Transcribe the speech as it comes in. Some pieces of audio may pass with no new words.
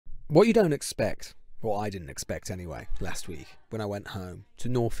What you don't expect, or I didn't expect anyway, last week when I went home to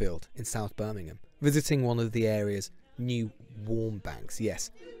Northfield in South Birmingham, visiting one of the area's new warm banks,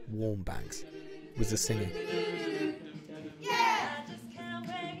 yes, warm banks, was the singing.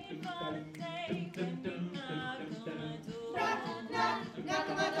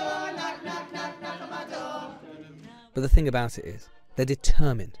 But the thing about it is, they're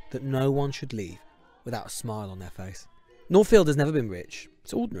determined that no one should leave without a smile on their face. Northfield has never been rich,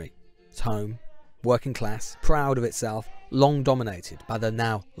 it's ordinary. It's home, working class, proud of itself, long dominated by the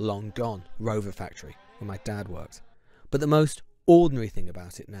now long gone Rover factory where my dad worked. But the most ordinary thing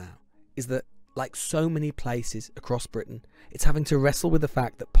about it now is that, like so many places across Britain, it's having to wrestle with the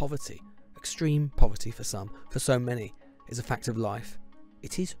fact that poverty, extreme poverty for some, for so many, is a fact of life.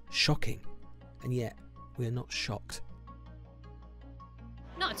 It is shocking, and yet we are not shocked.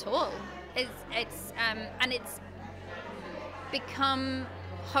 Not at all. It's become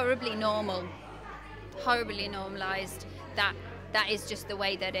horribly normal, horribly normalised. That is just the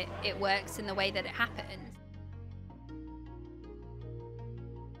way that it works and the way that it happens.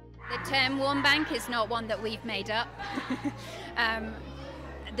 The term warm bank is not one that we've made up.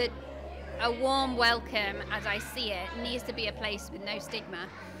 A warm welcome, as I see it, needs to be a place with no stigma.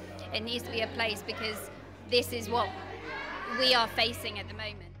 It needs to be a place because this is what we are facing at the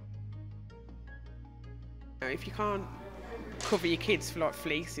moment. If you can't cover your kids for like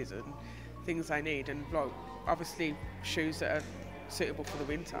fleeces and things they need, and like obviously shoes that are suitable for the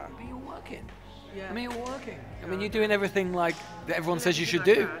winter. But you're working. Yeah. I mean, you're working. I mean, you're doing everything like that everyone says you should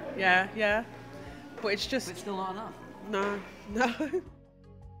do. Yeah, yeah. But it's just... But it's still not enough. No. I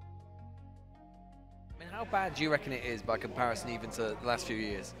mean, how bad do you reckon it is by comparison even to the last few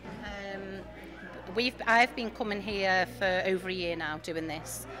years? I've been coming here for over a year now doing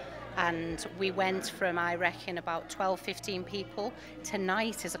this, and we went from, I reckon, about 12-15 people.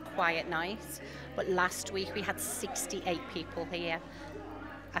 Tonight is a quiet night, but last week we had 68 people here.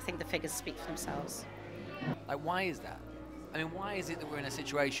 I think the figures speak for themselves. Like, why is that? I mean, why is it that we're in a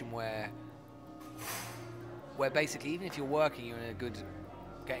situation where basically, even if you're working, you're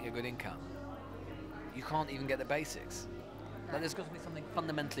getting a good income, you can't even get the basics? Like, there's got to be something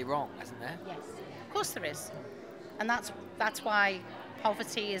fundamentally wrong, hasn't there? Yes, of course there is. And that's why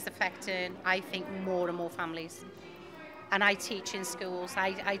poverty is affecting, I think, more and more families. And I teach in schools,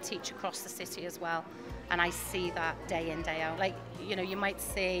 I teach across the city as well, and I see that day in, day out. Like, you know, you might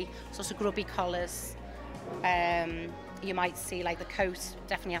see sort of grubby collars, you might see like the coat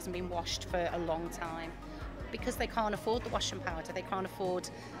definitely hasn't been washed for a long time, because they can't afford the washing powder, they can't afford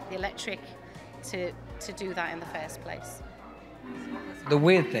the electric to do that in the first place. The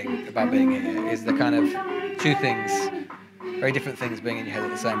weird thing about being here is the kind of two things, very different things being in your head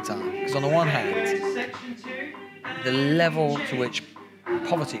at the same time. Because on the one hand, the level to which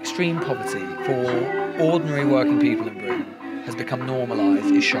poverty, extreme poverty for ordinary working people in Britain has become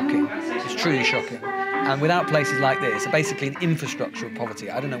normalised is shocking. It's truly shocking. And without places like this, basically an infrastructure of poverty,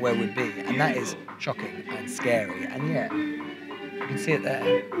 I don't know where we'd be. And that is shocking and scary. And yet, you can see it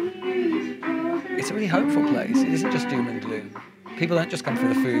there. It's a really hopeful place. It isn't just doom and gloom. People don't just come for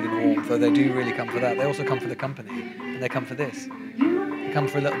the food and warmth, though they do really come for that. They also come for the company, and they come for this. They come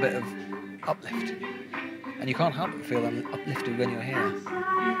for a little bit of uplift. And you can't help but feel uplifted when you're here.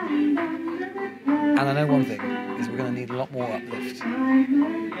 And I know one thing, is we're going to need a lot more uplift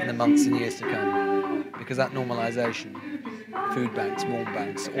in the months and years to come. Because that normalisation, food banks, warm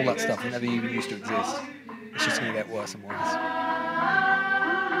banks, all that stuff that never even used to exist, it's just going to get worse and worse.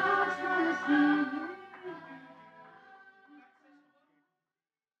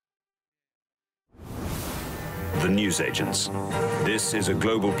 The Newsagents. This is a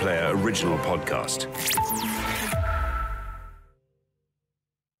Global Player original podcast.